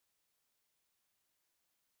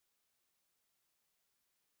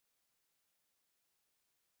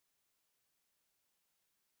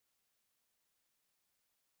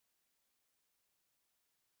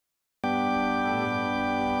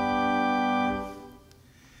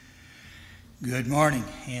Good morning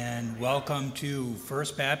and welcome to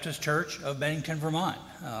First Baptist Church of Bennington, Vermont.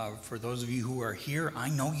 For those of you who are here, I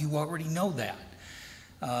know you already know that.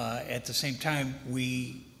 At the same time,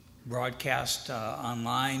 we broadcast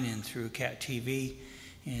online and through Cat TV,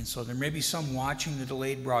 and so there may be some watching the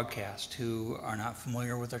delayed broadcast who are not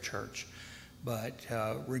familiar with our church. But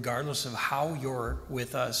regardless of how you're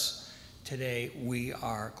with us today, we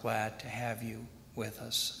are glad to have you with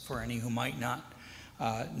us. For any who might not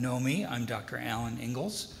know me, I'm Dr. Alan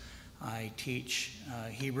Ingalls. I teach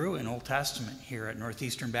Hebrew and Old Testament here at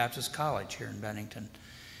Northeastern Baptist College here in Bennington.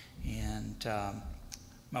 And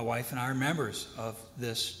my wife and I are members of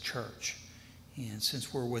this church. And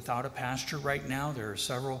since we're without a pastor right now, there are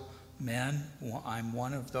several men. I'm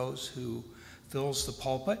one of those who fills the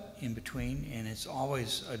pulpit in between, and it's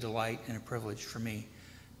always a delight and a privilege for me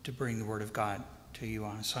to bring the Word of God to you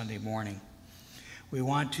on a Sunday morning. We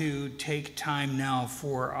want to take time now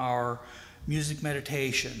for our music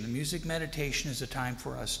meditation. The music meditation is a time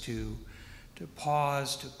for us to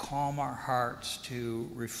pause, to calm our hearts, to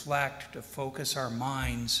reflect, to focus our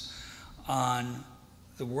minds on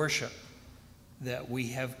the worship that we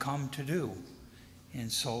have come to do. And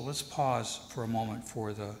so let's pause for a moment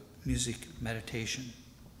for the music meditation.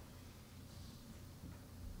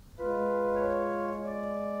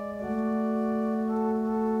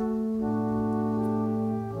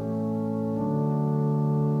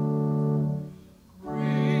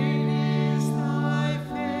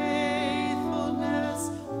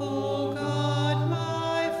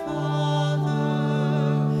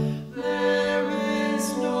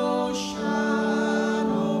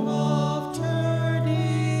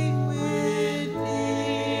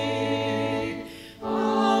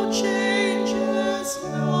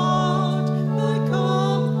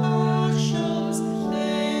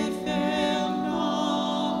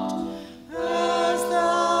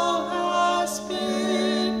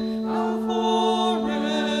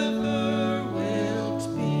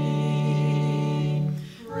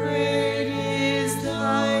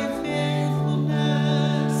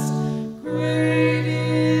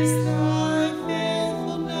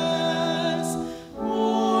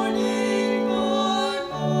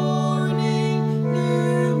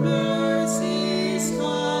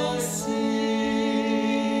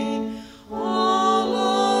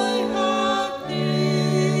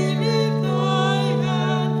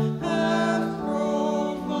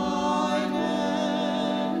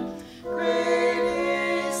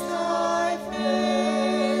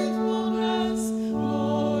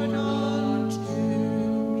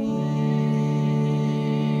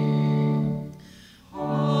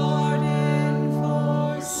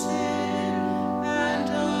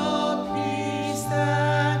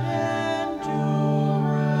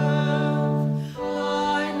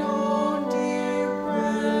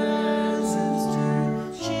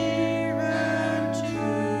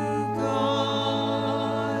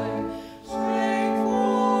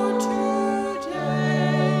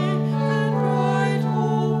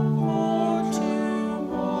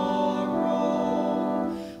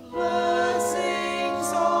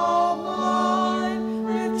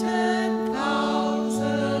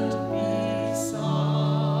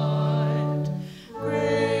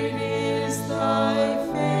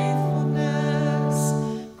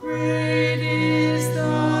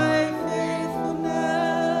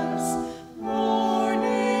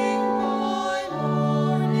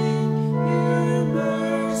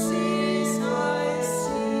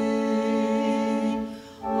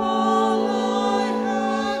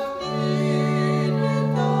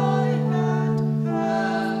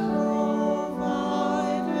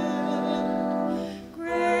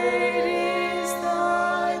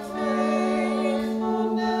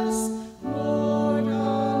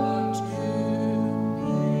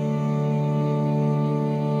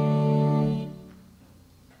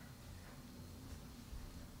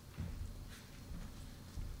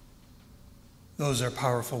 Those are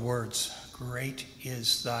powerful words. Great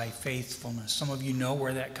is thy faithfulness. Some of you know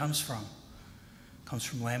where that comes from. It comes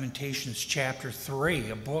from Lamentations chapter 3,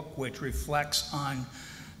 a book which reflects on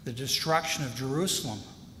the destruction of Jerusalem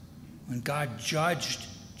when God judged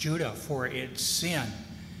Judah for its sin.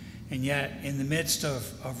 And yet, in the midst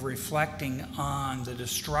of reflecting on the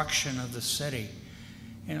destruction of the city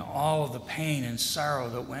and all of the pain and sorrow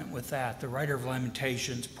that went with that, the writer of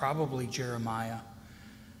Lamentations, probably Jeremiah,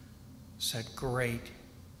 said, "Great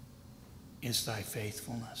is thy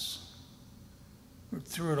faithfulness."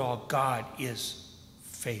 Through it all, God is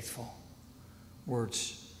faithful.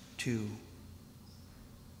 Words to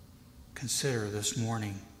consider this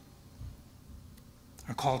morning.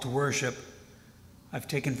 Our call to worship I've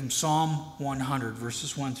taken from Psalm 100,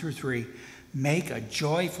 verses 1 through 3. Make a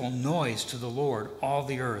joyful noise to the Lord, all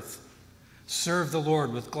the earth. Serve the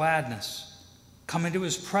Lord with gladness. Come into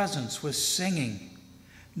his presence with singing.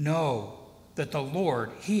 Know that the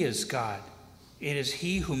Lord, he is God. It is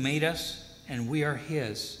he who made us, and we are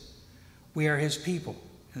his. We are his people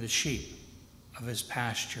and the sheep of his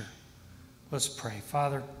pasture. Let's pray.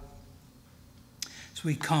 Father, as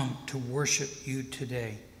we come to worship you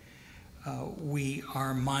today, we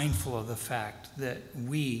are mindful of the fact that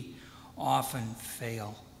we often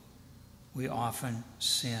fail. We often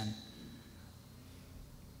sin.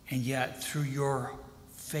 And yet, through your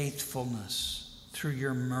faithfulness, through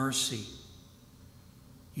your mercy,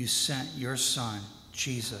 you sent your Son,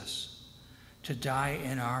 Jesus, to die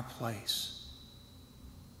in our place.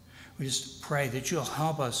 We just pray that you'll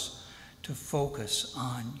help us to focus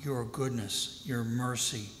on your goodness, your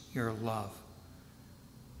mercy, your love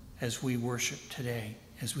as we worship today,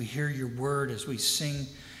 as we hear your word, as we sing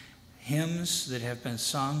hymns that have been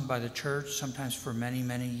sung by the church sometimes for many,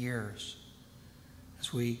 many years,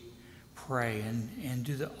 as we pray and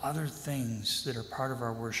do the other things that are part of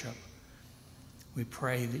our worship. We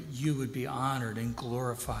pray that you would be honored and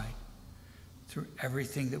glorified through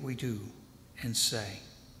everything that we do and say.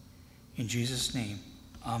 In Jesus' name,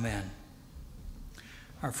 amen.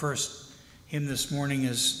 Our first hymn this morning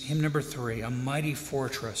is hymn number 3, A Mighty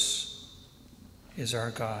Fortress is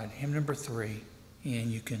Our God. Hymn number 3,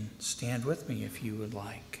 and you can stand with me if you would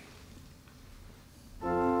like.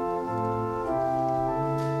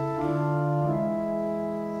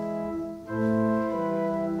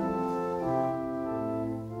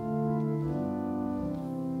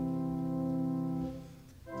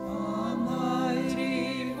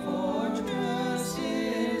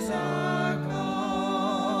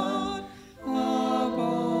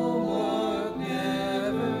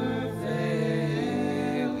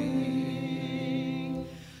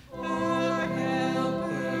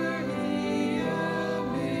 Helper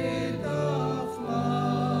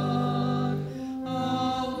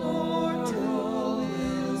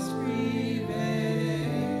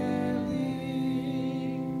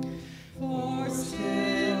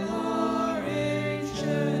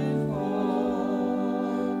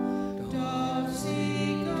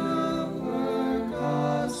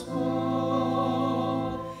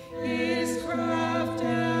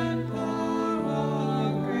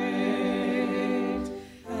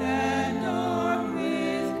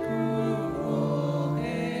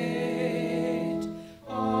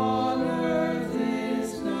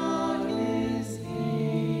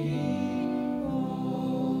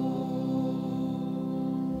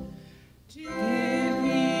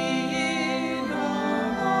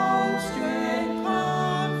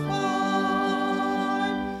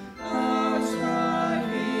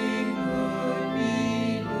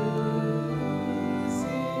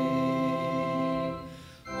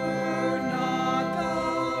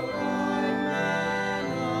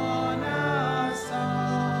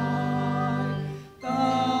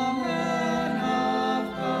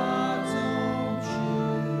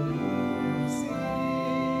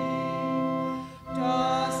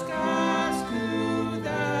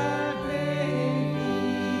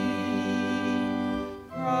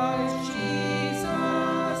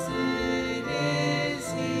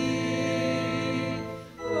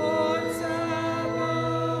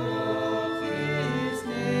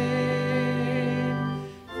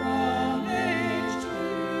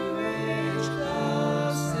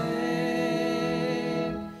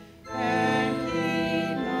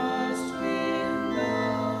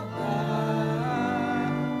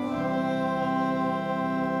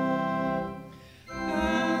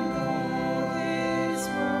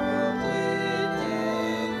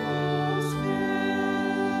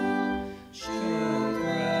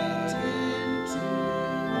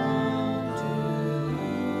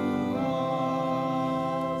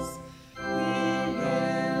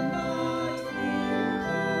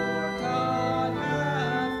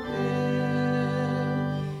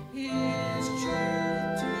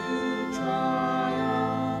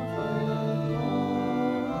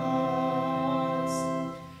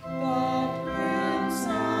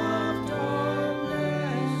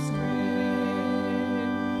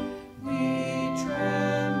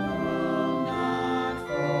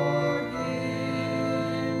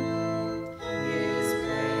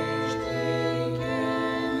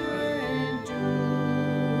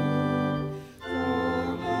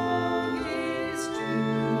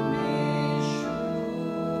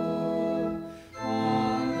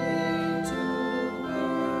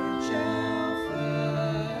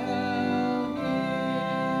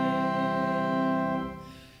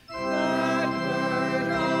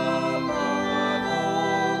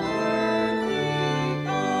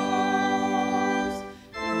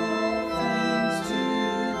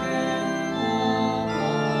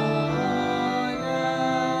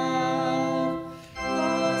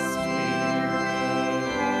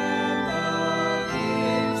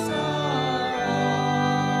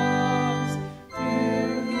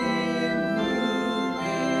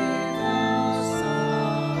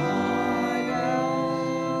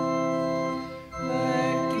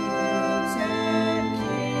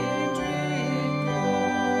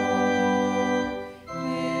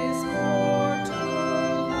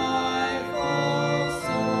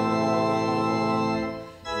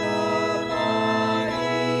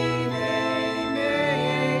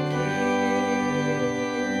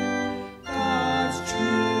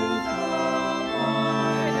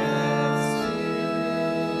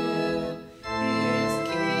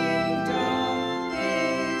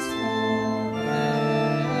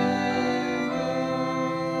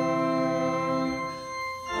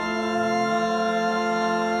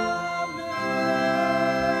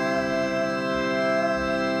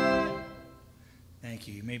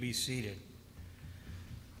may be seated.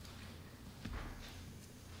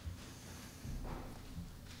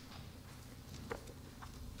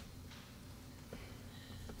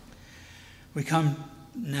 We come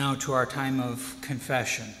now to our time of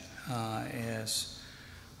confession. As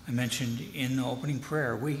I mentioned in the opening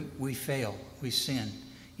prayer, we fail, we sin,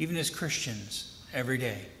 even as Christians every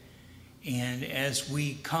day. And as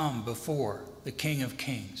we come before the King of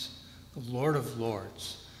Kings, the Lord of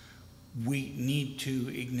Lords, we need to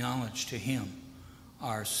acknowledge to him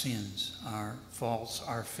our sins, our faults,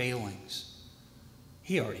 our failings.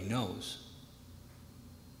 He already knows.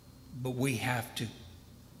 But we have to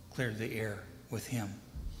clear the air with him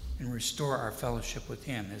and restore our fellowship with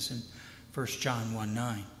him, as in 1 John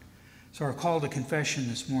 1:9. So our call to confession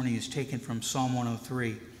this morning is taken from Psalm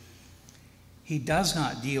 103. He does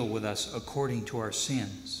not deal with us according to our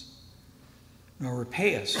sins, nor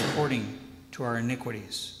repay us according to our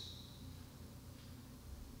iniquities.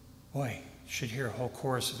 Boy, should hear a whole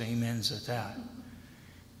chorus of amens at that.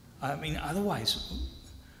 I mean, otherwise,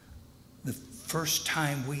 the first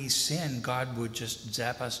time we sin, God would just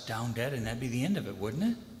zap us down dead, and that'd be the end of it, wouldn't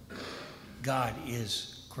it? God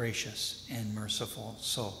is gracious and merciful.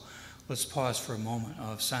 So let's pause for a moment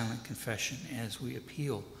of silent confession as we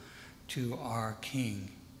appeal to our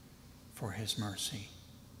King for his mercy.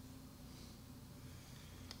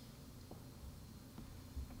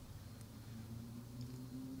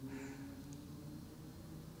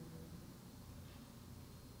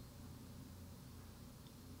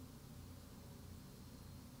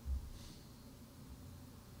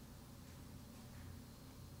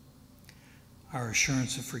 Our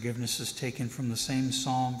assurance of forgiveness is taken from the same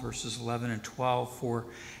psalm, verses 11 and 12. For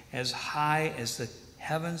as high as the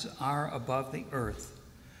heavens are above the earth,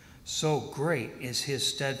 so great is his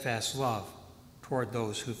steadfast love toward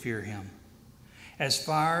those who fear him. As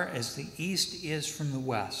far as the east is from the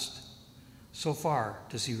west, so far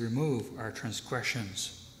does he remove our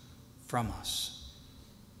transgressions from us.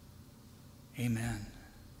 Amen.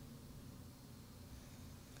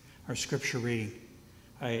 Our scripture reading.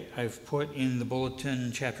 I've put in the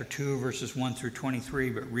bulletin chapter 2, verses 1 through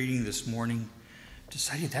 23, but reading this morning,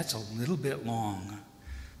 decided that's a little bit long.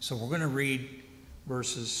 So we're going to read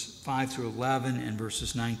verses 5 through 11 and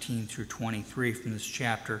verses 19 through 23 from this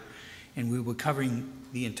chapter, and we will be covering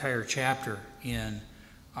the entire chapter in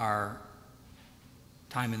our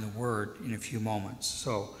time in the Word in a few moments.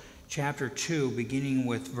 So chapter 2, beginning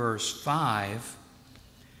with verse 5.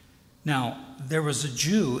 Now, there was a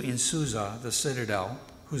Jew in Susa, the citadel,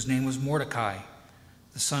 whose name was Mordecai,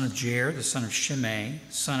 the son of Jair, the son of Shimei,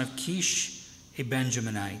 son of Kish, a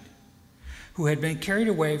Benjaminite, who had been carried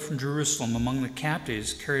away from Jerusalem among the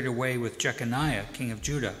captives carried away with Jeconiah, king of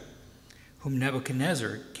Judah, whom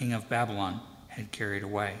Nebuchadnezzar, king of Babylon, had carried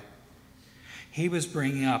away. He was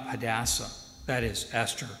bringing up Hadassah, that is,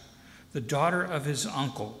 Esther, the daughter of his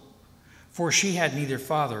uncle, for she had neither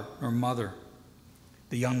father nor mother.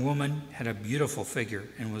 The young woman had a beautiful figure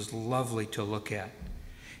and was lovely to look at.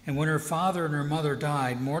 And when her father and her mother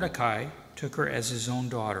died, Mordecai took her as his own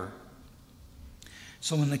daughter.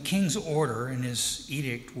 So when the king's order and his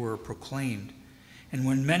edict were proclaimed, and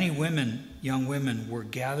when many young women were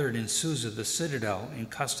gathered in Susa, the citadel, in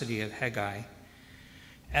custody of Hegai,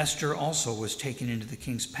 Esther also was taken into the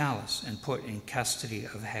king's palace and put in custody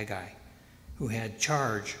of Hegai, who had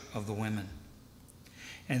charge of the women.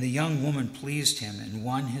 And the young woman pleased him and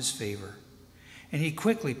won his favor. And he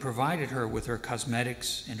quickly provided her with her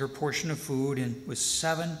cosmetics and her portion of food, and with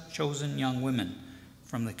 7 chosen young women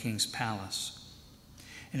from the king's palace,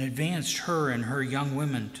 and advanced her and her young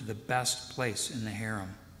women to the best place in the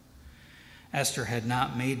harem. Esther had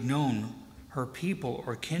not made known her people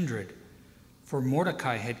or kindred, for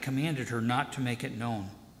Mordecai had commanded her not to make it known.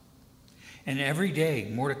 And every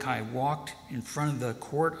day Mordecai walked in front of the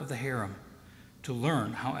court of the harem to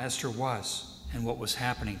learn how Esther was and what was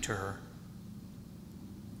happening to her.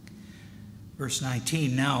 Verse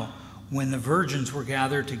 19, now when the virgins were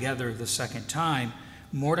gathered together the second time,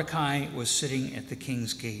 Mordecai was sitting at the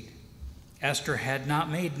king's gate. Esther had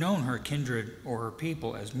not made known her kindred or her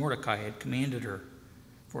people as Mordecai had commanded her,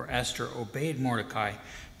 for Esther obeyed Mordecai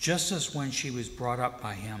just as when she was brought up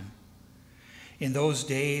by him. In those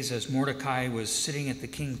days, as Mordecai was sitting at the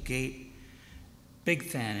king's gate,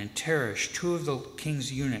 Bigthan and Teresh, 2 of the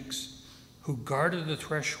king's eunuchs, who guarded the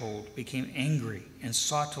threshold, became angry and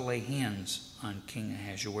sought to lay hands on King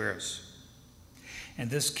Ahasuerus. And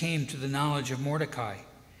this came to the knowledge of Mordecai,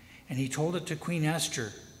 and he told it to Queen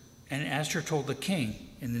Esther, and Esther told the king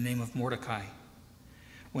in the name of Mordecai.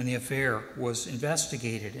 When the affair was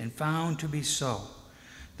investigated and found to be so,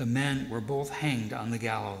 the men were both hanged on the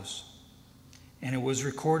gallows. and it was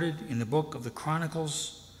recorded in the book of the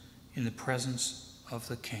Chronicles in the presence of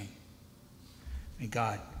the king. May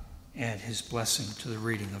God add his blessing to the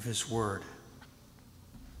reading of his word.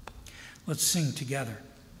 Let's sing together.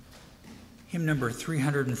 Hymn number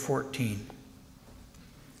 314.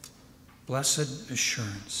 Blessed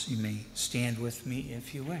Assurance. You may stand with me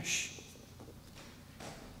if you wish.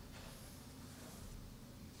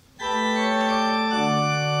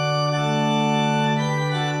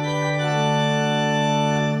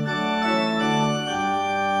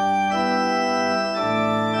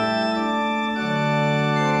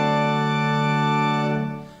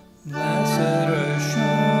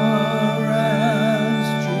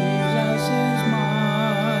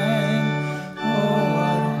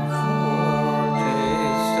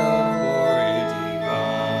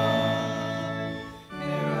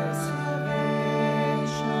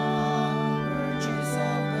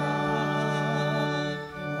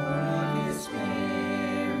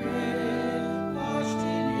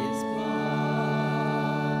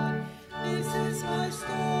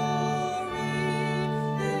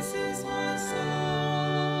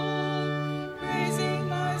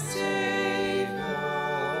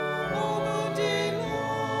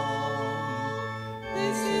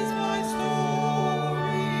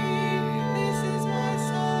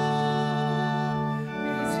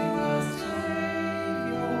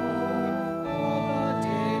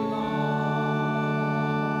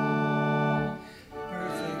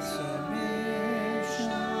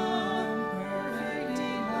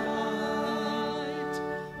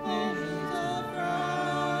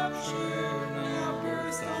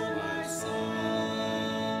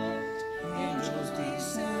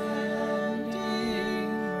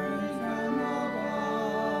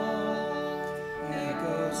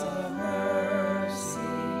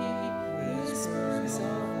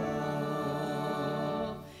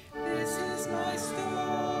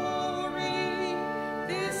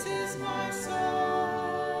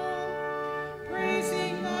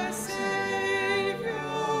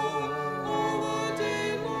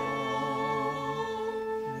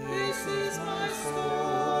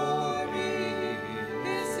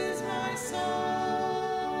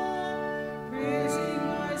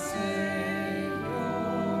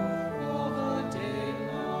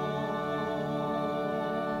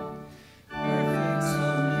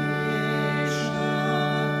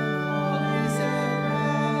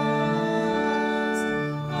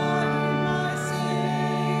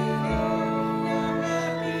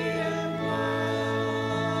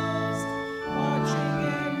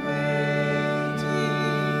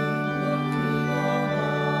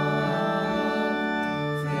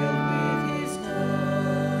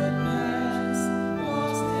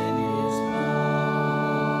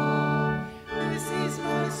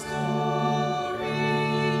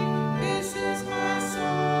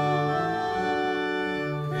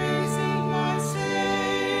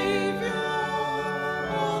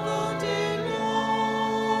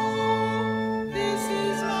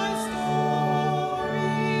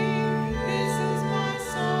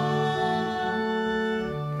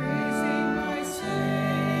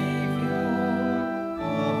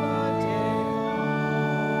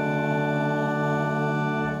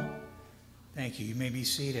 Thank you. You may be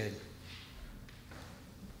seated.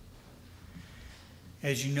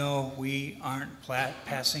 As you know, we aren't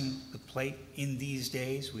passing the plate in these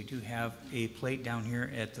days. We do have a plate down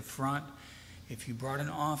here at the front. If you brought an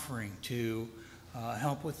offering to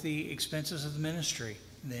help with the expenses of the ministry,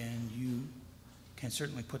 then you can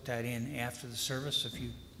certainly put that in after the service if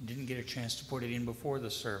you didn't get a chance to put it in before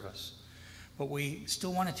the service. But we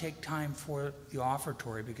still want to take time for the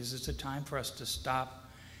offertory because it's a time for us to stop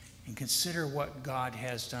and consider what God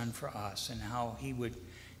has done for us and how he would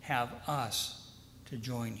have us to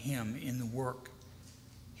join him in the work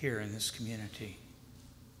here in this community.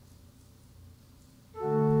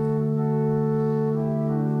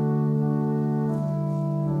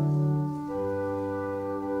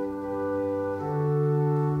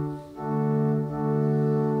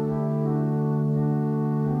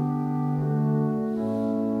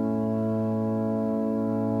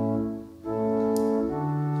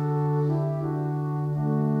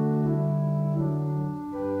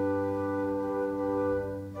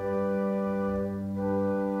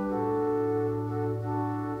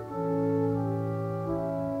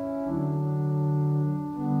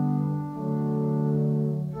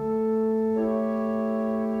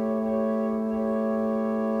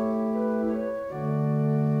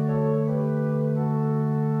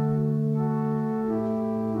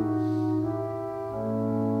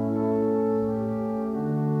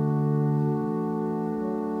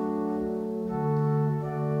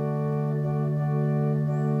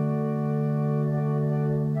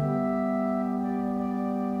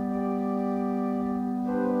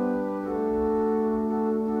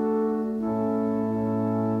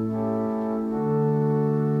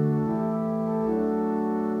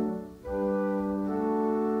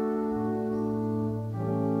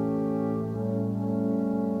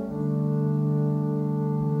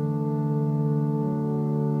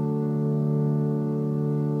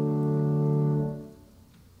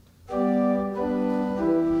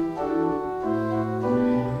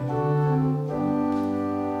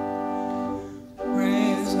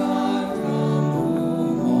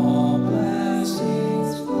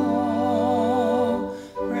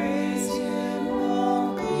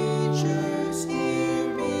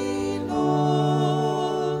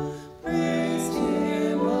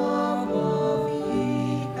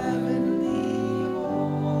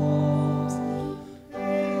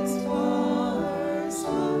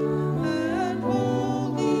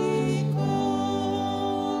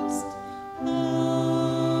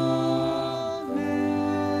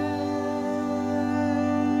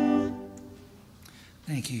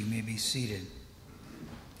 Thank you. You may be seated.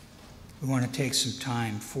 We want to take some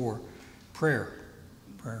time for prayer.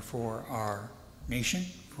 Prayer for our nation,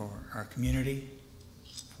 for our community,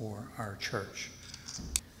 for our church.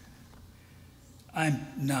 I'm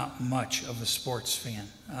not much of a sports fan.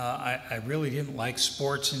 I really didn't like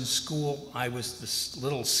sports in school. I was this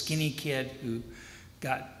little skinny kid who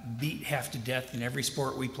got beat half to death in every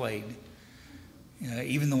sport we played,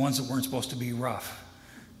 even the ones that weren't supposed to be rough.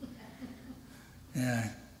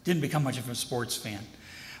 Didn't become much of a sports fan.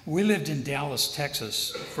 We lived in Dallas, Texas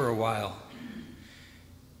for a while.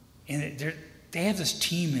 And they have this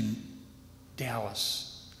team in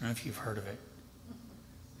Dallas. I don't know if you've heard of it.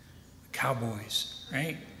 Cowboys,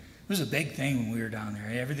 right? It was a big thing when we were down there.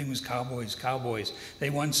 Everything was Cowboys, Cowboys. They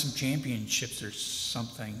won some championships or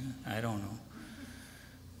something. I don't know.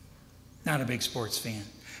 Not a big sports fan.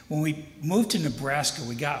 When we moved to Nebraska,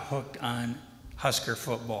 we got hooked on Husker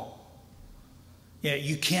football. Yeah,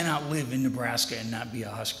 you cannot live in Nebraska and not be a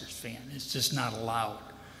Huskers fan. It's just not allowed.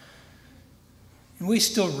 And we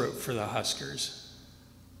still root for the Huskers,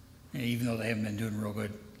 even though they haven't been doing real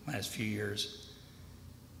good the last few years.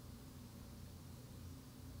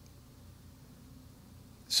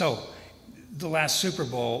 So, the last Super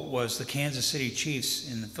Bowl was the Kansas City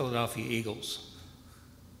Chiefs and the Philadelphia Eagles.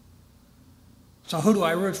 So who do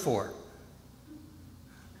I root for?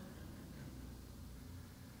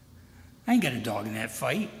 I ain't got a dog in that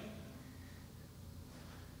fight.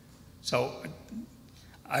 So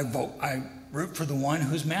I root for the one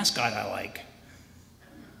whose mascot I like.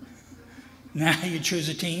 Now you choose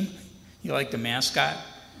a team, you like the mascot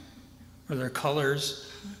or their colors.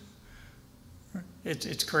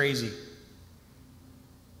 It's crazy.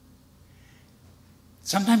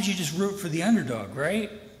 Sometimes you just root for the underdog, right?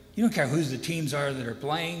 You don't care who the teams are that are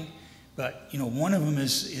playing, but one of them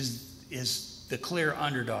is the clear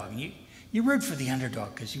underdog. And you root for the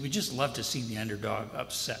underdog because you would just love to see the underdog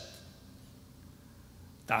upset.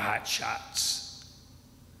 The hot shots.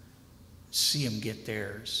 See them get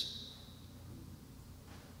theirs.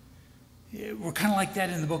 We're kind of like that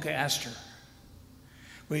in the book of Esther.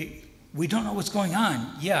 We don't know what's going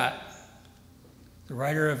on yet. The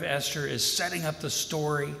writer of Esther is setting up the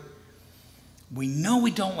story. We know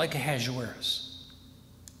we don't like Ahasuerus.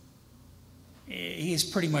 He's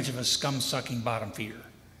pretty much of a scum-sucking bottom feeder.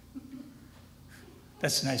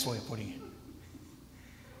 That's a nice way of putting it.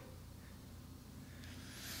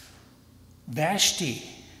 Vashti.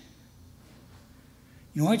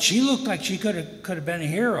 You know what? She looked like she could have been a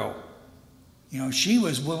hero. She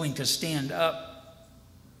was willing to stand up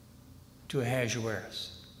to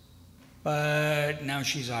Ahasuerus. But now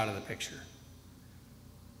she's out of the picture.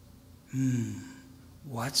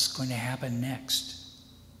 What's going to happen next?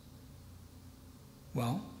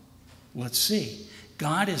 Well, let's see.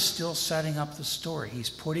 God is still setting up the story. He's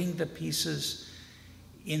putting the pieces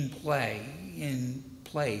in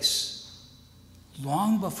place,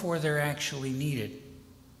 long before they're actually needed.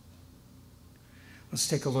 Let's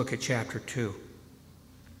take a look at chapter 2.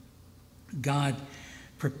 God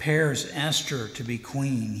prepares Esther to be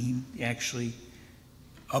queen. He actually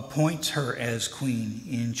appoints her as queen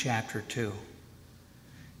in chapter 2.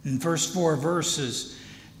 In the first 4 verses,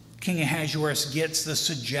 King Ahasuerus gets the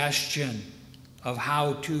suggestion of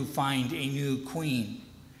how to find a new queen.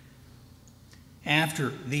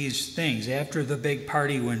 After these things, after the big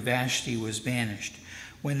party when Vashti was banished,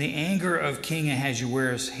 when the anger of King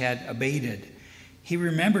Ahasuerus had abated, he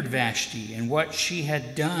remembered Vashti and what she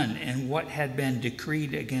had done and what had been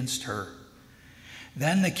decreed against her.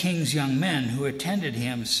 Then the king's young men who attended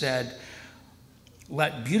him said,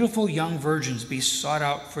 "Let beautiful young virgins be sought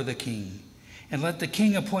out for the king, and let the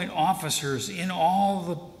king appoint officers in all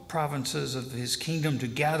the provinces of his kingdom to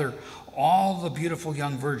gather all the beautiful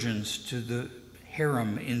young virgins to the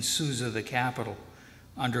harem in Susa, the capital,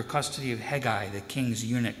 under custody of Hegai, the king's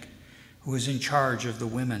eunuch, who is in charge of the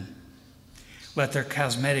women. Let their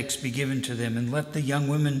cosmetics be given to them, and let the young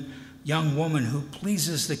woman who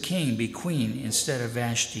pleases the king be queen instead of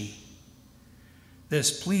Vashti."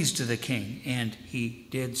 This pleased the king, and he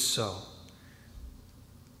did so.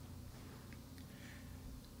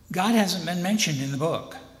 God hasn't been mentioned in the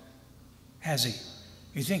book, has he?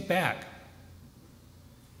 You think back.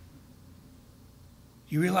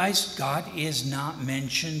 You realize God is not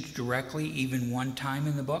mentioned directly even one time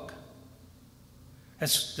in the book?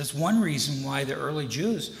 That's one reason why the early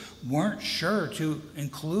Jews weren't sure to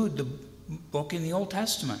include the book in the Old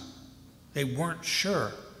Testament. They weren't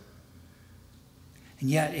sure. And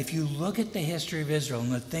yet, if you look at the history of Israel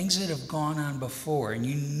and the things that have gone on before, and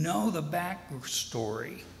you know the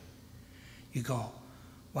backstory, you go,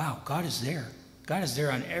 wow, God is there. God is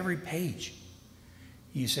there on every page.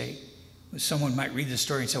 You say, someone might read the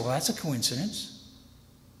story and say, well, that's a coincidence.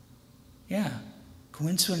 Yeah,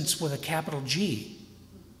 coincidence with a capital G.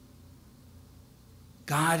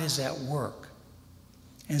 God is at work.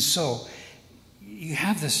 And so you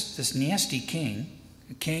have this nasty king,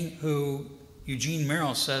 a king who Eugene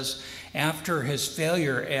Merrill says after his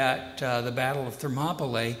failure at the Battle of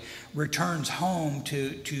Thermopylae returns home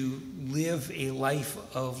to live a life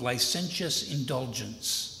of licentious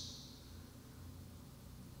indulgence.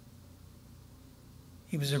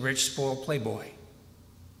 He was a rich, spoiled playboy.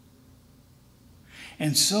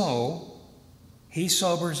 And so he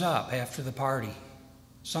sobers up after the party.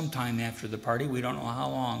 Sometime after the party, we don't know how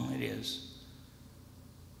long it is.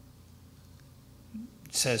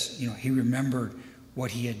 It says, he remembered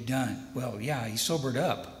what he had done. Well, yeah, he sobered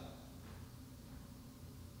up.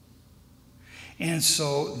 And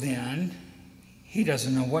so then he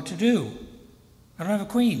doesn't know what to do. I don't have a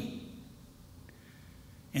queen.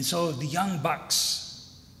 And so the young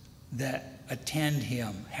bucks that attend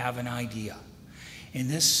him have an idea. And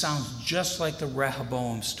this sounds just like the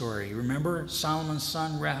Rehoboam story. Remember Solomon's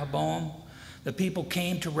son, Rehoboam? The people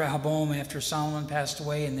came to Rehoboam after Solomon passed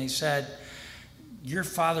away, and they said, your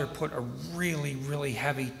father put a really, really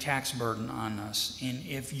heavy tax burden on us. And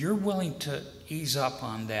if you're willing to ease up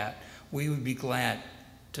on that, we would be glad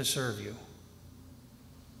to serve you.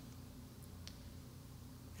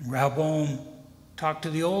 And Rehoboam talked to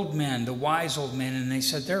the old men, the wise old men, and they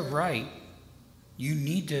said, they're right. You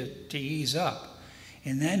need to ease up.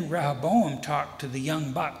 And then Rehoboam talked to the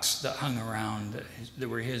young bucks that hung around, that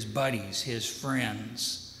were his buddies, his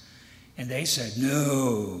friends. And they said,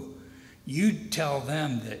 no, you tell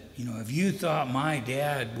them that, if you thought my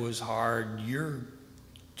dad was hard, you're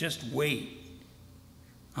just wait.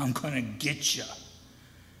 I'm going to get you.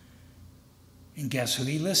 And guess who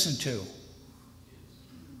he listened to?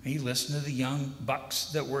 He listened to the young bucks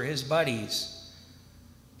that were his buddies.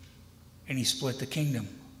 And he split the kingdom.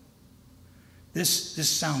 This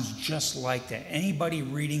sounds just like that. Anybody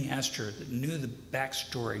reading Esther that knew the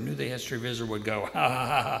backstory, knew the history of Israel would go, ha,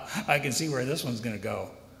 ha, ha, I can see where this one's going to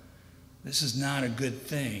go. This is not a good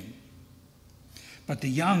thing. But the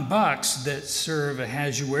young bucks that serve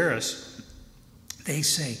Ahasuerus, they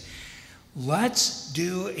say, let's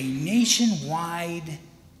do a nationwide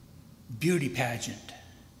beauty pageant.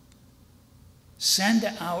 Send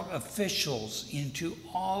out officials into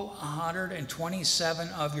all 127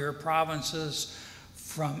 of your provinces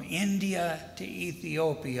from India to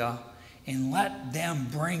Ethiopia and let them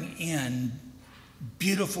bring in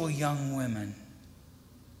beautiful young women.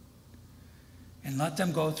 And let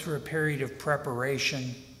them go through a period of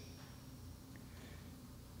preparation.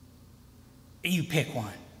 And you pick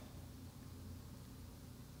one.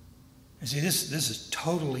 And see, this is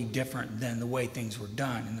totally different than the way things were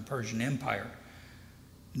done in the Persian Empire.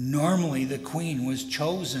 Normally, the queen was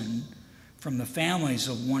chosen from the families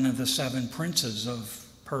of one of the 7 princes of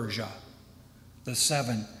Persia. The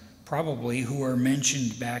 7, probably, who are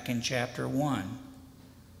mentioned back in chapter 1.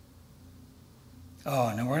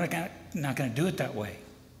 Oh, no, we're not going to do it that way.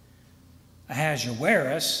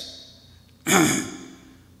 Ahasuerus,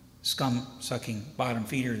 scum-sucking bottom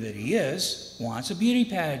feeder that he is, wants a beauty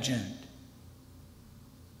pageant.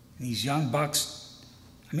 And these young bucks,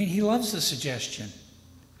 he loves the suggestion.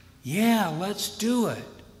 Yeah, let's do it.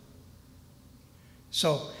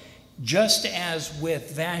 So, just as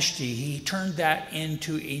with Vashti, he turned that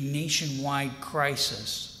into a nationwide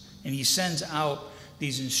crisis. And he sends out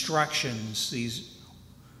these instructions, these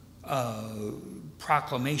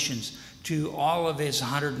proclamations to all of his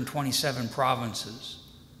 127 provinces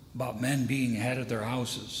about men being ahead of their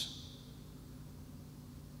houses.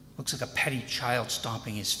 Looks like a petty child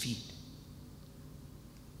stomping his feet.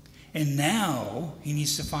 And now he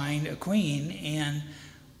needs to find a queen and,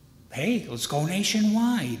 hey, let's go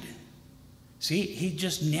nationwide. See, he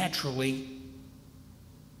just naturally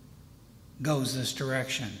goes this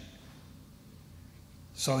direction.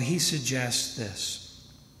 So he suggests this.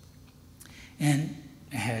 And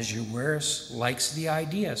Ahasuerus likes the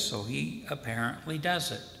idea, so he apparently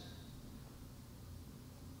does it.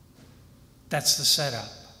 That's the setup.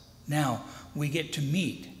 Now we get to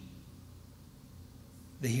meet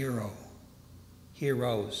the heroes.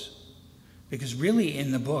 Because really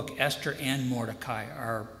in the book, Esther and Mordecai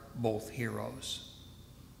are both heroes.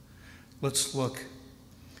 Let's look.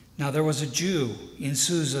 Now there was a Jew in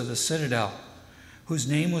Susa, the citadel, whose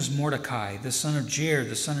name was Mordecai, the son of Jair,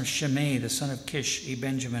 the son of Shimei, the son of Kish, a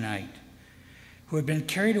Benjaminite, who had been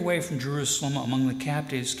carried away from Jerusalem among the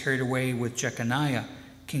captives, carried away with Jeconiah,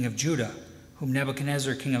 king of Judah, whom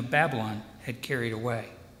Nebuchadnezzar, king of Babylon, had carried away.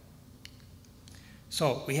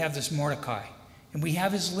 So we have this Mordecai. And we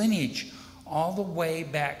have his lineage all the way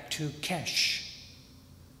back to Kish,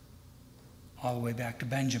 all the way back to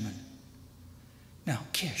Benjamin. Now,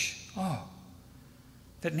 Kish, oh,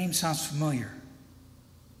 that name sounds familiar.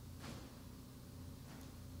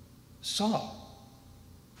 Saul.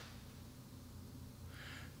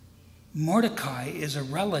 Mordecai is a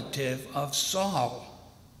relative of Saul.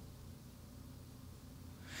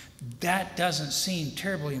 That doesn't seem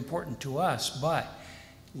terribly important to us, but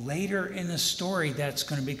later in the story, that's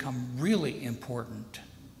going to become really important.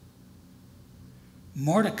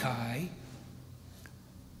 Mordecai's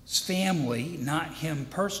family, not him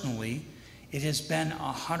personally, it has been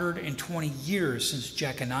 120 years since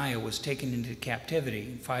Jeconiah was taken into captivity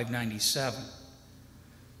in 597.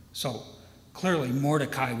 So clearly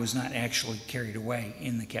Mordecai was not actually carried away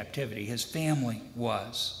in the captivity. His family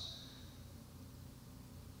was.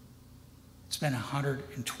 It's been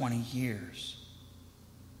 120 years.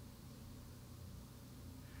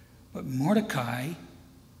 But Mordecai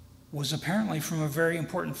was apparently from a very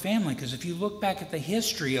important family, because if you look back at the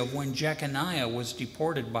history of when Jeconiah was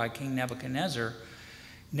deported by King Nebuchadnezzar,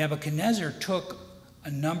 Nebuchadnezzar took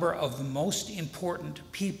a number of the most important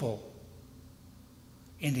people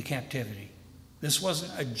into captivity. This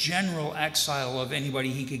wasn't a general exile of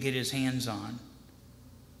anybody he could get his hands on.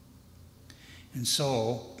 And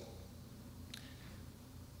so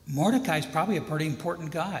Mordecai's probably a pretty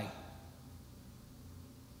important guy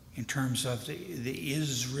in terms of the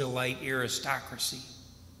Israelite aristocracy.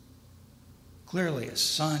 Clearly a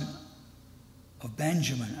son of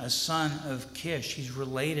Benjamin, a son of Kish. He's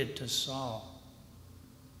related to Saul.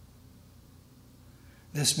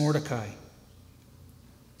 This Mordecai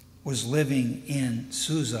was living in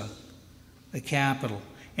Susa, the capital,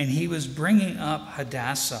 and he was bringing up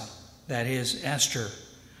Hadassah, that is Esther,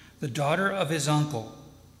 the daughter of his uncle,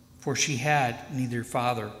 for she had neither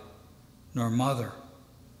father nor mother.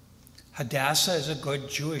 Hadassah is a good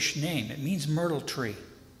Jewish name. It means myrtle tree.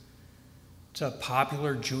 It's a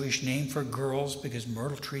popular Jewish name for girls because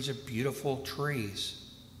myrtle trees are beautiful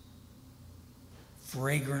trees.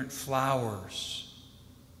 Fragrant flowers.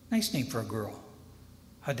 Nice name for a girl.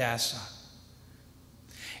 Hadassah.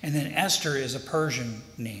 And then Esther is a Persian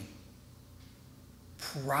name.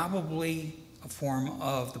 Probably a form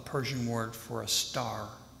of the Persian word for a star.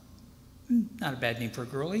 Not a bad name for a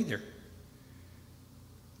girl either.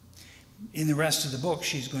 In the rest of the book,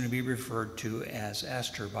 she's going to be referred to as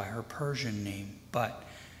Esther by her Persian name. But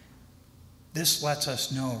this lets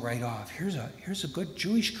us know right off, here's a good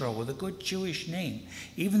Jewish girl with a good Jewish name,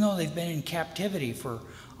 even though they've been in captivity for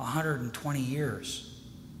 120 years.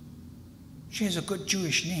 She has a good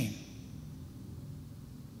Jewish name.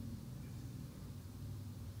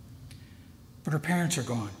 But her parents are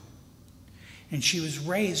gone. And she was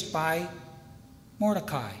raised by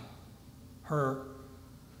Mordecai, her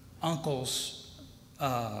uncle's,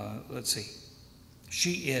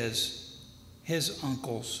 she is his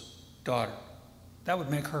uncle's daughter. That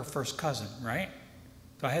would make her first cousin, right?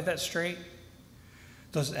 Do I have that straight?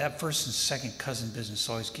 That first and second cousin business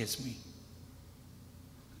always gets me.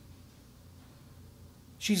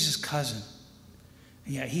 She's his cousin.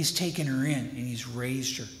 Yeah, he's taken her in and he's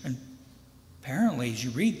raised her. And apparently, as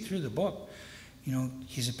you read through the book,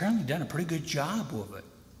 he's apparently done a pretty good job with it.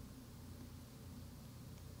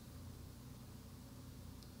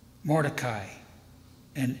 Mordecai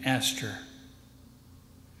and Esther.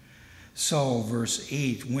 So, verse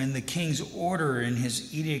 8, when the king's order and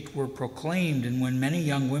his edict were proclaimed, and when many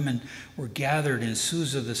young women were gathered in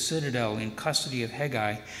Susa the citadel in custody of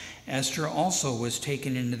Hegai, Esther also was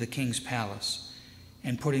taken into the king's palace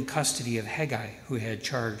and put in custody of Hegai, who had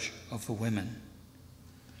charge of the women.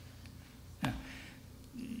 Now,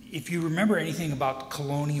 if you remember anything about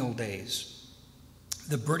colonial days,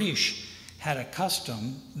 the British had a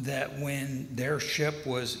custom that when their ship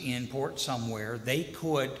was in port somewhere, they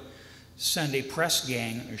could send a press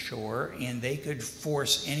gang ashore and they could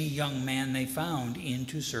force any young man they found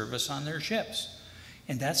into service on their ships.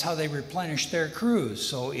 And that's how they replenished their crews.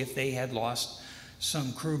 So if they had lost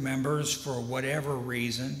some crew members for whatever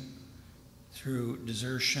reason, through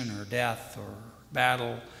desertion or death or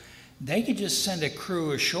battle, they could just send a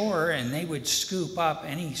crew ashore and they would scoop up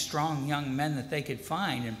any strong young men that they could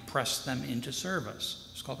find and press them into service.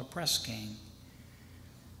 It's called a press gang.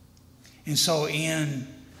 And so in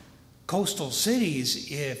coastal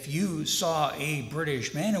cities, if you saw a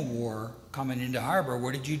British man-of-war coming into harbor,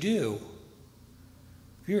 what did you do?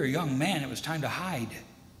 If you're a young man, it was time to hide.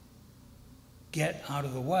 Get out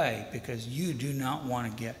of the way, because you do not want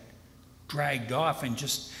to get dragged off and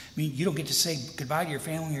you don't get to say goodbye to your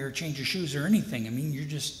family or change your shoes or anything. You're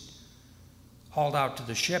just hauled out to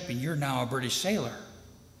the ship and you're now a British sailor.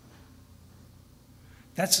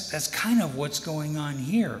 That's kind of what's going on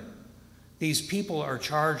here. These people are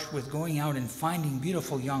charged with going out and finding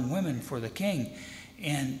beautiful young women for the king.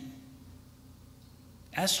 And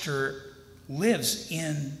Esther lives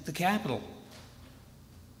in the capital.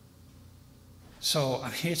 So, I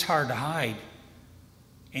mean, it's hard to hide.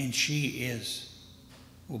 And she is,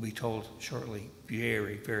 we'll be told shortly,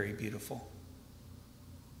 very, very beautiful.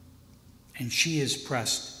 And she is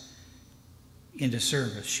pressed into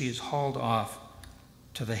service. She is hauled off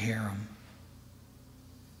to the harem.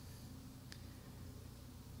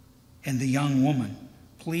 And the young woman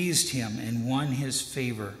pleased him and won his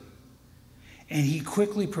favor. And he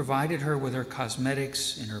quickly provided her with her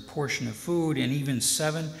cosmetics and her portion of food and even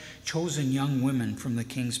 7 chosen young women from the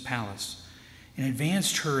king's palace, and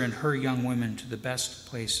advanced her and her young women to the best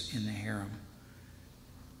place in the harem.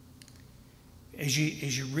 As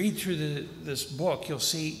you read through this book, you'll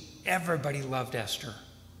see everybody loved Esther.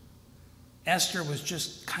 Esther was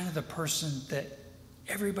just kind of the person that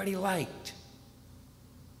everybody liked.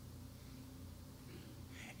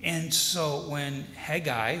 And so when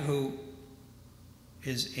Haggai, who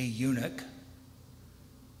is a eunuch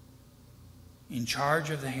in charge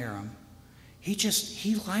of the harem, he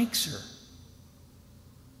likes her.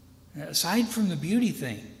 Aside from the beauty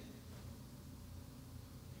thing,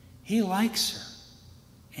 he likes her.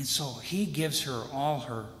 And so he gives her all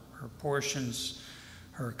her portions,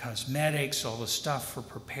 her cosmetics, all the stuff for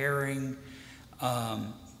preparing,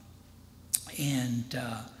 and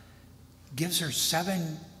gives her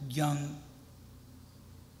 7 young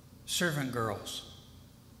servant girls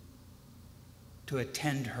to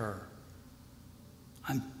attend her.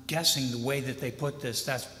 I'm guessing the way that they put this,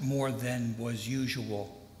 that's more than was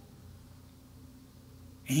usual.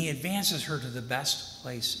 And he advances her to the best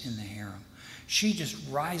place in the harem. She just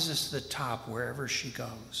rises to the top wherever she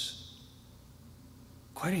goes.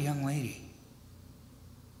 Quite a young lady.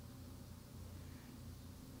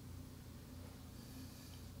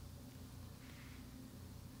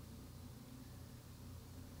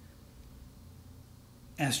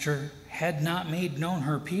 Esther had not made known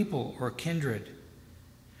her people or kindred,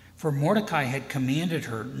 for Mordecai had commanded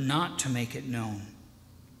her not to make it known.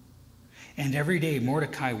 And every day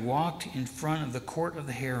Mordecai walked in front of the court of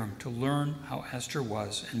the harem to learn how Esther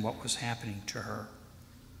was and what was happening to her.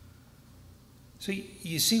 So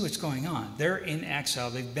you see what's going on. They're in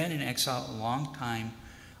exile. They've been in exile a long time.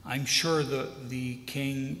 I'm sure the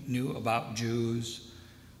king knew about Jews.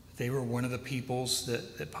 They were one of the peoples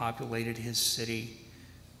that populated his city.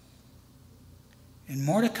 And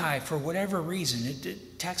Mordecai, for whatever reason, the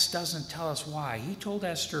text doesn't tell us why, he told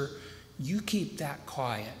Esther, you keep that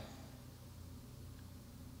quiet.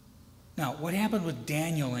 Now, what happened with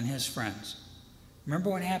Daniel and his friends? Remember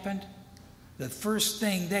what happened? The first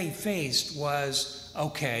thing they faced was,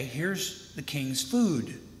 okay, here's the king's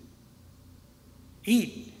food.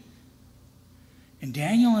 Eat. And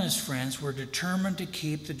Daniel and his friends were determined to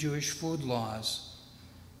keep the Jewish food laws.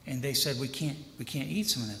 And they said, we can't eat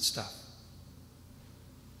some of that stuff.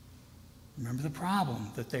 Remember the problem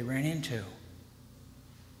that they ran into.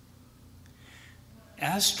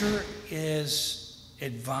 Esther is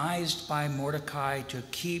advised by Mordecai to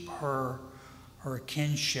keep her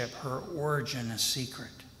kinship, her origin a secret.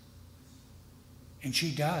 And she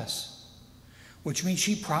does, which means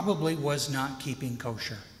she probably was not keeping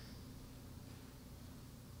kosher.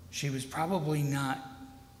 She was probably not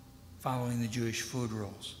following the Jewish food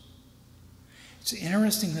rules. It's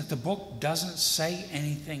interesting that the book doesn't say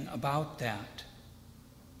anything about that.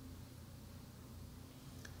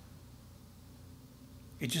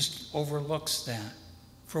 It just overlooks that.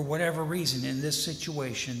 For whatever reason, in this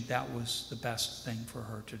situation, that was the best thing for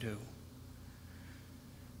her to do.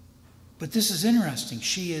 But this is interesting.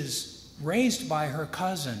 She is raised by her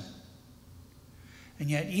cousin. And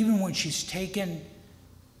yet, even when she's taken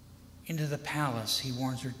into the palace, he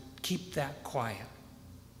warns her, keep that quiet.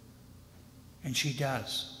 And she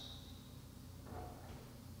does.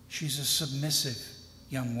 She's a submissive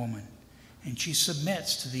young woman. And she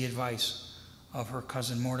submits to the advice of her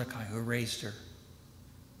cousin Mordecai, who raised her.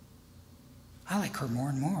 I like her more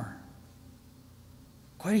and more.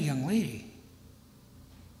 Quite a young lady.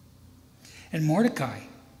 And Mordecai,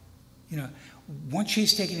 once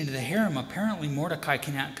she's taken into the harem, apparently Mordecai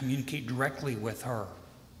cannot communicate directly with her.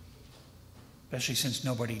 Especially since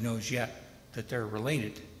nobody knows yet that they're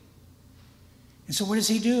related. And so what does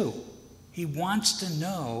he do? He wants to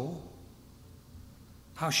know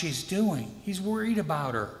how she's doing. He's worried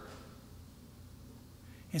about her.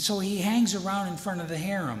 And so he hangs around in front of the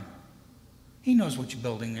harem. He knows which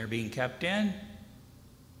building they're being kept in.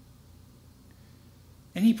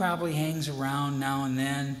 And he probably hangs around now and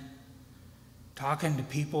then, talking to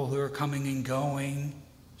people who are coming and going.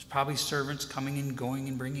 There's probably servants coming and going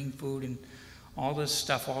and bringing food and all this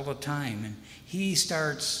stuff all the time. And he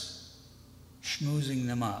starts schmoozing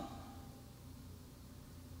them up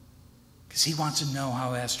because he wants to know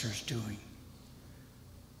how Esther's doing.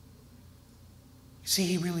 See,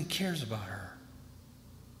 he really cares about her.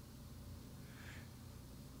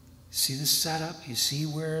 See the setup? You see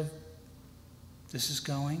where this is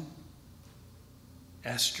going?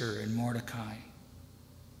 Esther and Mordecai.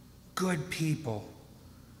 Good people.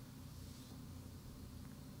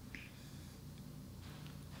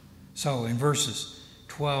 So in verses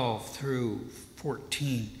 12 through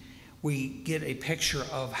 14, we get a picture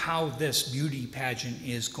of how this beauty pageant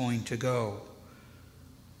is going to go.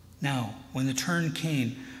 Now, when the turn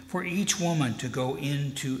came for each woman to go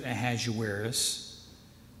into Ahasuerus,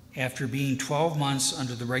 after being 12 months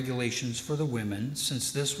under the regulations for the women,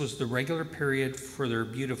 since this was the regular period for their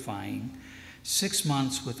beautifying, 6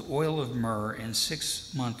 months with oil of myrrh and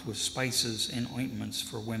 6 months with spices and ointments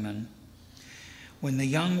for women. When the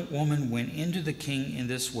young woman went into the king in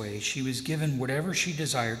this way, she was given whatever she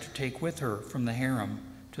desired to take with her from the harem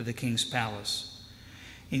to the king's palace.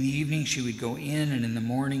 In the evening she would go in, and in the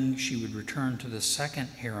morning she would return to the second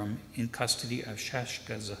harem in custody of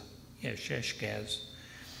Sheshgaz,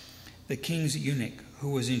 the king's eunuch, who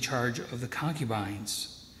was in charge of the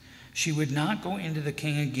concubines. She would not go into the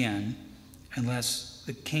king again unless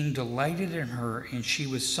the king delighted in her and she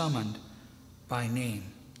was summoned by name.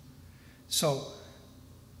 So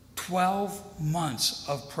 12 months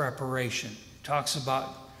of preparation. Talks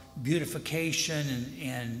about beautification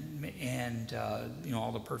and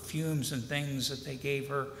all the perfumes and things that they gave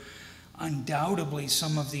her. Undoubtedly,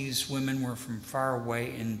 some of these women were from far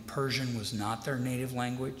away, and Persian was not their native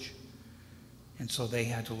language. And so they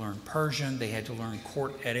had to learn Persian. They had to learn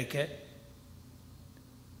court etiquette,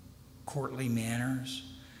 courtly manners.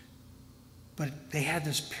 But they had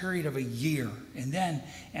this period of a year. And then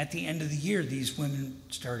at the end of the year, these women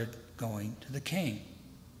started going to the king.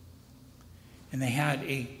 And they had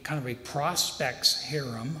a kind of a prospects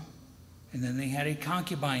harem, and then they had a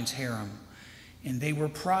concubines harem. And they were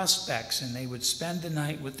prospects, and they would spend the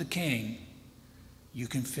night with the king. You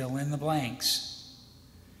can fill in the blanks.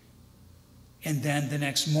 And then the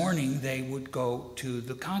next morning, they would go to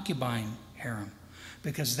the concubine harem,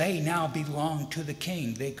 because they now belonged to the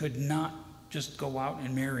king. They could not just go out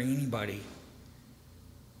and marry anybody.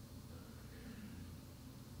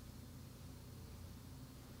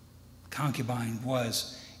 Concubine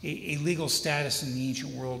was a legal status in the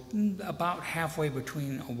ancient world about halfway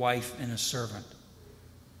between a wife and a servant.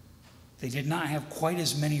 They did not have quite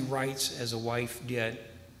as many rights as a wife did,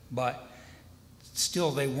 but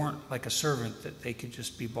still they weren't like a servant that they could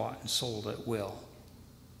just be bought and sold at will.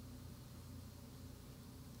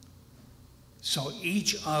 So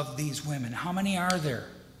each of these women, how many are there?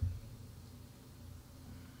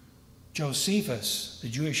 Josephus, the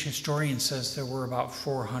Jewish historian, says there were about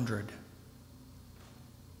 400.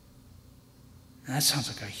 And that sounds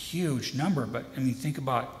like a huge number, but I mean, think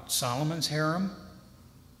about Solomon's harem.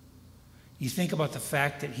 You think about the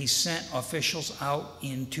fact that he sent officials out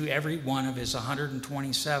into every one of his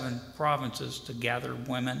 127 provinces to gather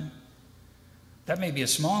women. That may be a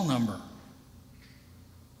small number.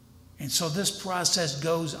 And so this process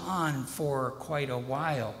goes on for quite a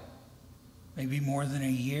while, maybe more than a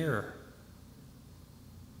year.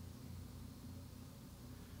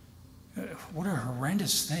 What a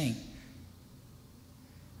horrendous thing.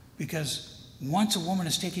 Because once a woman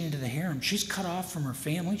is taken into the harem, she's cut off from her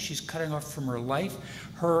family, she's cutting off from her life.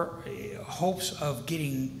 Her hopes of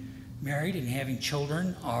getting married and having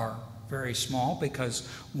children are very small, because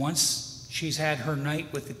once she's had her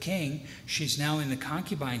night with the king, she's now in the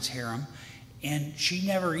concubine's harem, and she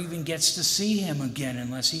never even gets to see him again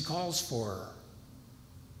unless he calls for her.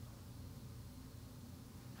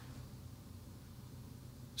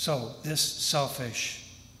 So this selfish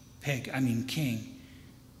king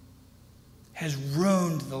has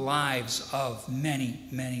ruined the lives of many,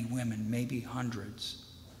 many women, maybe hundreds,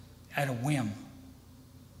 at a whim.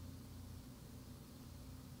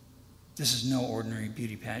 This is no ordinary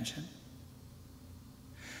beauty pageant.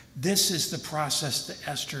 This is the process that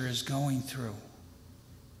Esther is going through.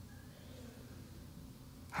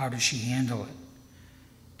 How does she handle it?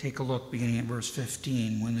 Take a look beginning at verse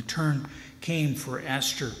 15. When the turn came for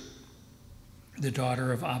Esther, the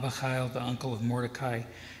daughter of Abihail, the uncle of Mordecai,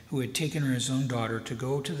 who had taken her his own daughter, to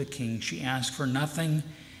go to the king, she asked for nothing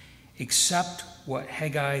except what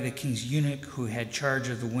Hegai, the king's eunuch, who had charge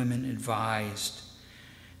of the women, advised.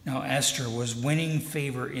 Now Esther was winning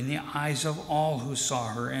favor in the eyes of all who saw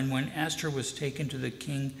her, and when Esther was taken to the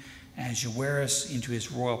king Ahasuerus into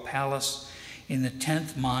his royal palace in the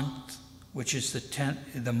 10th month, which is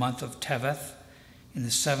the month of Tebeth, in the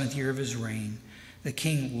 7th year of his reign, the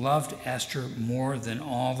king loved Esther more than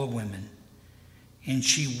all the women, and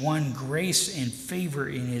she won grace and favor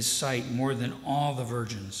in his sight more than all the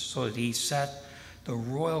virgins, so that he set the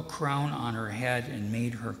royal crown on her head and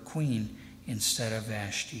made her queen instead of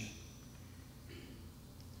Vashti.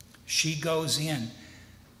 She goes in.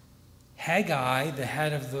 Haggai, the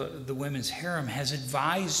head of the women's harem, has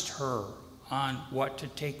advised her on what to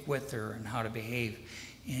take with her and how to behave.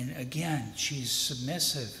 And again, she's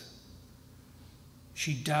submissive.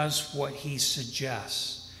 She does what he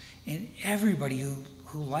suggests. And everybody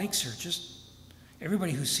who likes her, just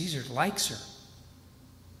everybody who sees her likes her.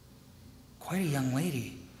 Quite a young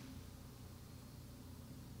lady.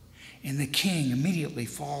 And the king immediately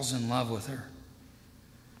falls in love with her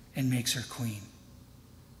and makes her queen.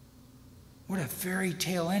 What a fairy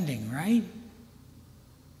tale ending, right?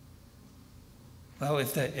 Well,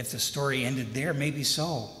 if the story ended there, maybe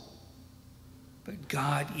so. But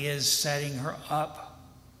God is setting her up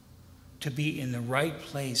to be in the right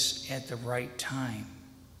place at the right time,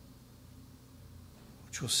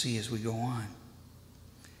 which we'll see as we go on.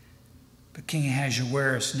 But King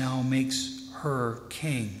Ahasuerus now makes her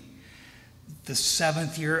king. The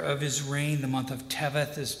 7th year of his reign, the month of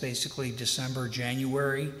Tebeth, is basically December,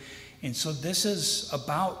 January. And so this is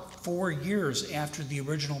about 4 years after the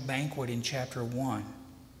original banquet in chapter 1,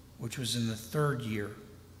 which was in the 3rd year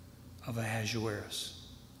of Ahasuerus.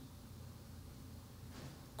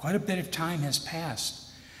 Quite a bit of time has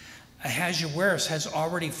passed. Ahasuerus has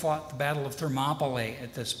already fought the Battle of Thermopylae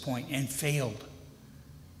at this point and failed,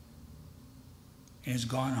 and has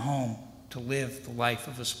gone home to live the life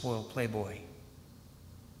of a spoiled playboy.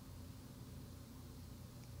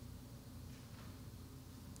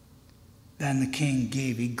 Then the king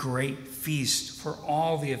gave a great feast for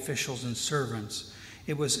all the officials and servants.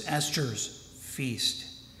 It was Esther's feast.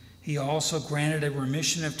 He also granted a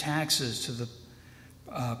remission of taxes to the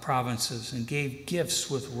provinces and gave gifts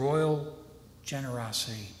with royal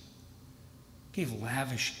generosity. Gave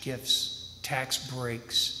lavish gifts, tax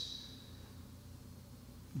breaks,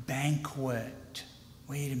 banquet.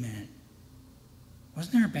 Wait a minute.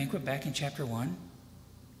 Wasn't there a banquet back in chapter 1?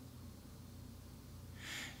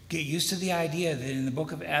 Get used to the idea that in the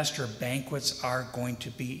book of Esther, banquets are going to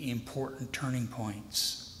be important turning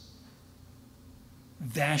points.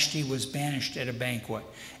 Vashti was banished at a banquet.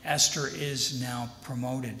 Esther is now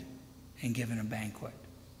promoted and given a banquet.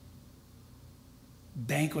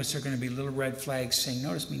 Banquets are going to be little red flags saying,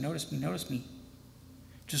 notice me, notice me, notice me.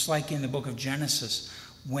 Just like in the book of Genesis,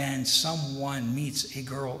 when someone meets a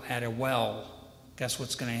girl at a well, guess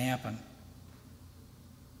what's going to happen?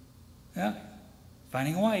 Yeah,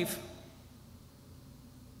 finding a wife.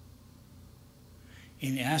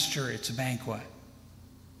 In Esther, it's a banquet.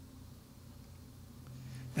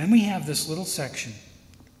 Then we have this little section,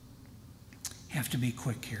 have to be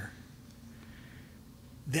quick here,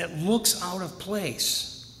 that looks out of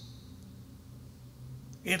place.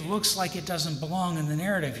 It looks like it doesn't belong in the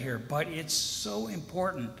narrative here, but it's so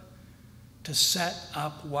important to set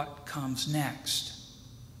up what comes next.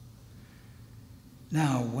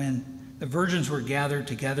 Now, when the virgins were gathered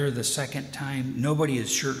together the second time, nobody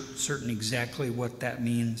is certain exactly what that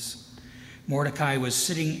means. Mordecai was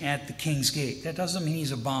sitting at the king's gate. That doesn't mean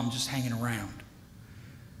he's a bum just hanging around.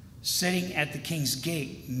 Sitting at the king's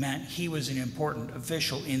gate meant he was an important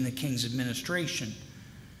official in the king's administration.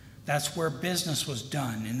 That's where business was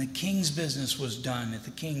done, and the king's business was done at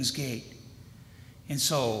the king's gate. And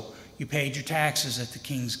so you paid your taxes at the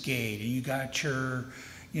king's gate, and you got your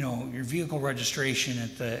vehicle registration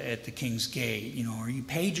at the king's gate, or you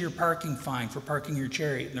paid your parking fine for parking your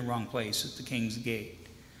chariot in the wrong place at the king's gate.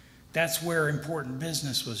 That's where important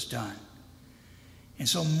business was done. And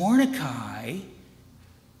so Mordecai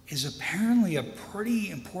is apparently a pretty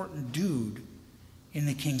important dude in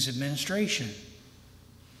the king's administration.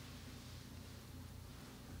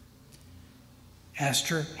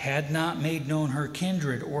 Esther had not made known her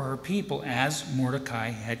kindred or her people as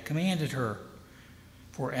Mordecai had commanded her.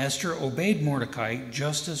 For Esther obeyed Mordecai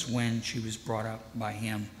just as when she was brought up by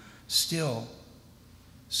him, still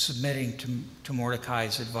submitting to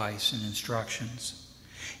Mordecai's advice and instructions.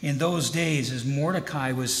 In those days, as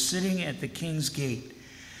Mordecai was sitting at the king's gate,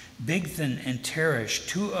 Bigthan and Teresh,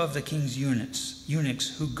 two of the king's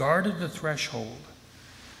eunuchs who guarded the threshold.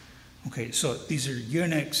 Okay, so these are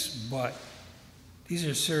eunuchs, but these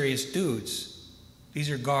are serious dudes. These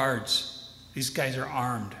are guards. These guys are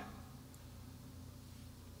armed.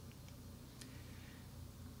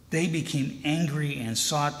 they became angry and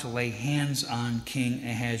sought to lay hands on King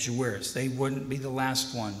Ahasuerus. They wouldn't be the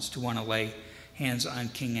last ones to want to lay hands on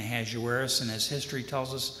King Ahasuerus, and as history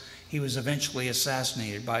tells us, he was eventually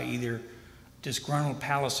assassinated by either disgruntled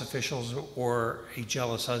palace officials or a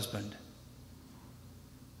jealous husband.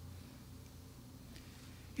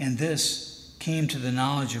 And this came to the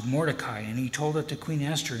knowledge of Mordecai, and he told it to Queen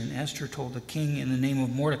Esther, and Esther told the king in the name of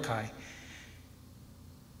Mordecai.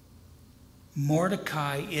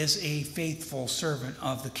 Mordecai is a faithful servant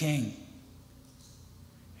of the king,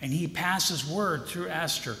 and he passes word through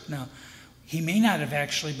Esther. Now, he may not have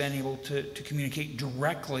actually been able to communicate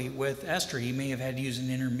directly with Esther. He may have had to use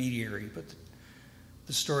an intermediary, but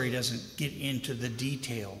the story doesn't get into the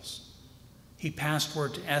details. He passed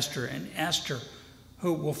word to Esther, and Esther,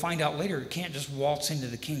 who we'll find out later, can't just waltz into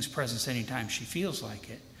the king's presence anytime she feels like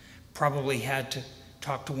it, probably had to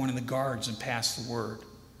talk to one of the guards and pass the word.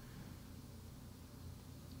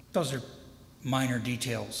 Those are minor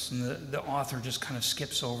details, and the author just kind of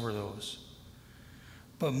skips over those.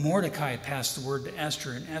 But Mordecai passed the word to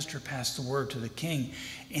Esther, and Esther passed the word to the king.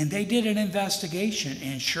 And they did an investigation,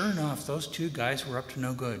 and sure enough, those two guys were up to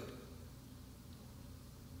no good.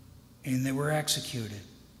 And they were executed.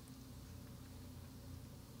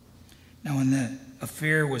 Now, when the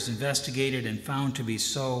affair was investigated and found to be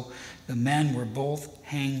so, the men were both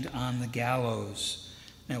hanged on the gallows.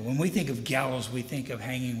 Now, when we think of gallows, we think of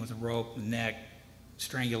hanging with a rope, neck,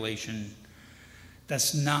 strangulation.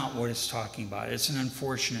 That's not what it's talking about. It's an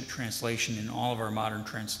unfortunate translation in all of our modern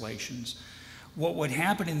translations. What would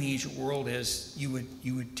happen in the ancient world is you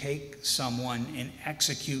would take someone and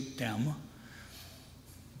execute them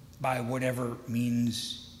by whatever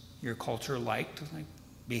means your culture liked, like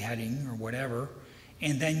beheading or whatever,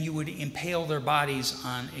 and then you would impale their bodies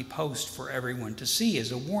on a post for everyone to see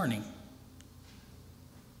as a warning.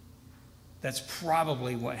 That's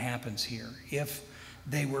probably what happens here. If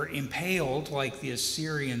they were impaled like the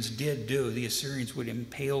Assyrians did do, the Assyrians would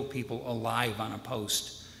impale people alive on a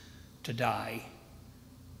post to die.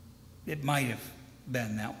 It might have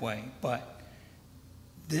been that way, but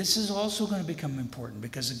this is also going to become important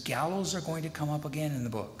because the gallows are going to come up again in the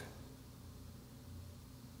book.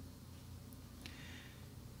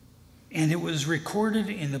 And it was recorded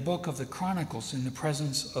in the book of the Chronicles in the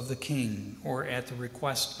presence of the king, or at the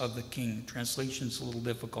request of the king. Translation's a little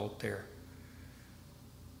difficult there.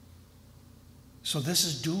 So this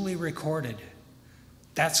is duly recorded.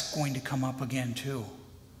 That's going to come up again too.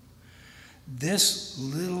 This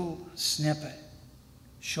little snippet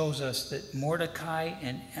shows us that Mordecai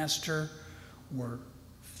and Esther were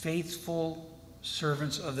faithful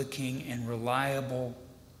servants of the king and reliable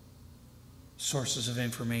sources of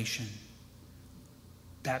information.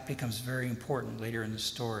 That becomes very important later in the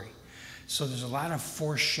story. So there's a lot of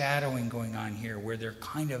foreshadowing going on here where they're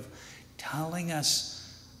kind of telling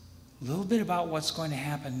us a little bit about what's going to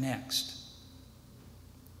happen next.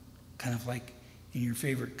 Kind of like in your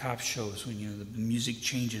favorite cop shows when the music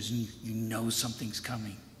changes and you know something's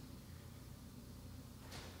coming.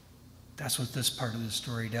 That's what this part of the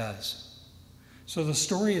story does. So the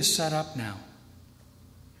story is set up now.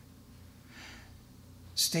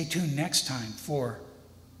 Stay tuned next time for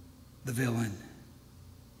the villain.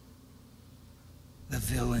 The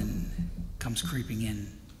villain comes creeping in.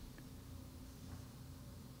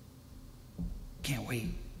 Can't wait.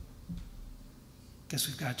 Guess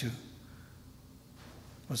we've got to.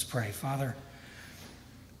 Let's pray. Father,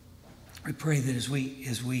 I pray that as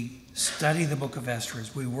we study the book of Esther,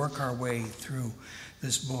 as we work our way through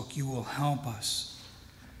this book, you will help us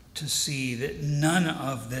to see that none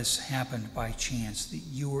of this happened by chance, that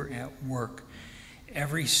you were at work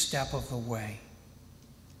every step of the way,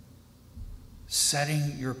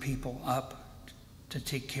 setting your people up to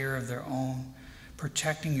take care of their own,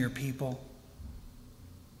 protecting your people,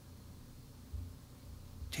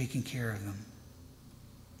 taking care of them.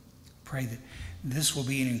 Pray that this will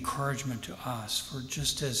be an encouragement to us, for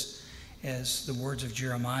just as the words of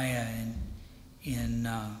Jeremiah in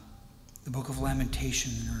the book of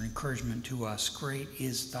Lamentation are an encouragement to us. Great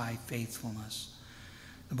is thy faithfulness.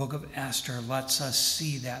 The book of Esther lets us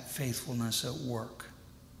see that faithfulness at work.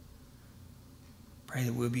 Pray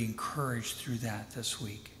that we'll be encouraged through that this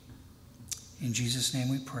week. In Jesus' name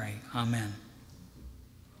we pray. Amen.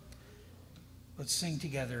 Let's sing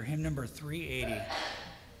together hymn number 380.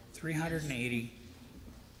 380.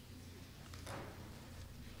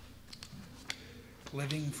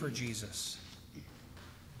 Living for Jesus.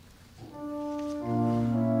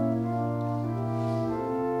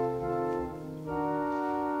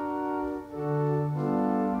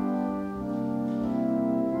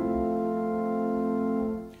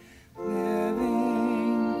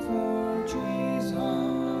 Living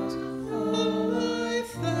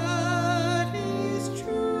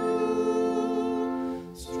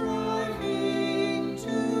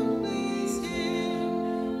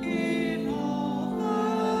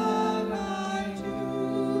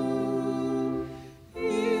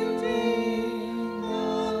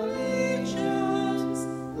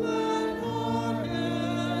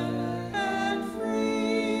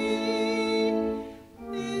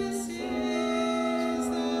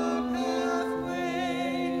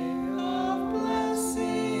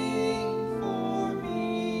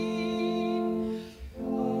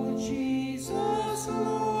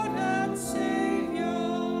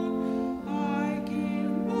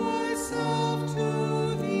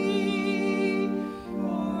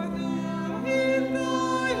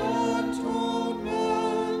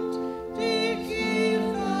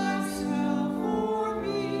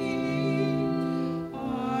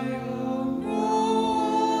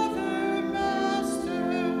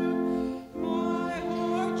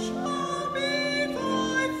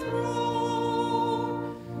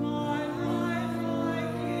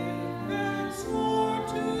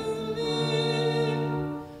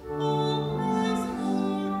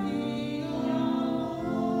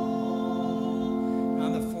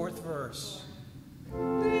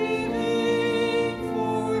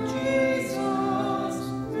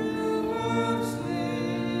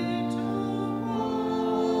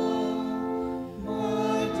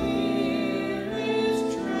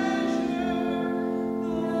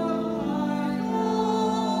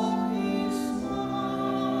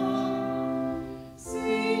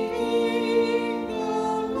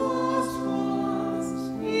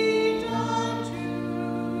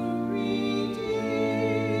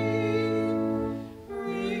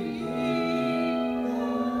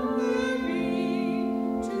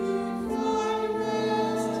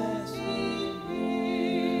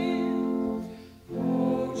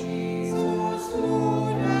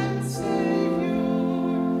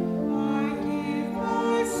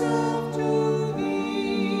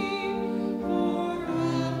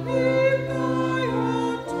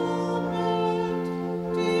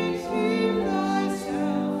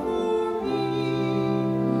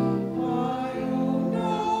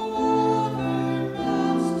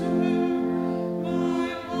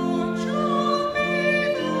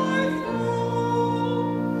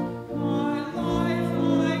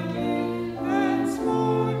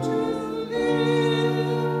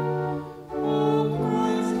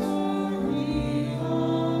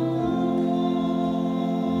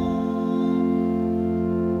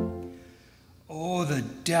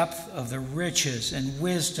depth of the riches and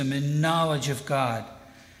wisdom and knowledge of God.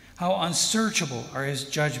 How unsearchable are his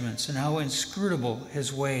judgments and how inscrutable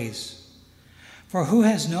his ways. For who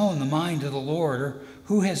has known the mind of the Lord, or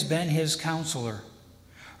who has been his counselor?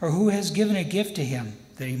 Or who has given a gift to him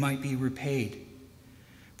that he might be repaid?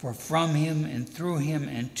 For from him and through him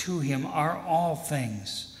and to him are all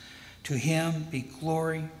things. To him be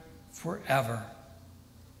glory forever.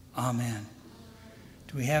 Amen.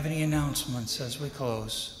 Do we have any announcements as we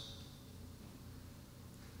close?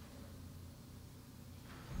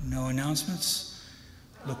 No announcements?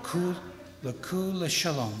 L'kul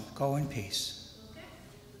shalom. Go in peace.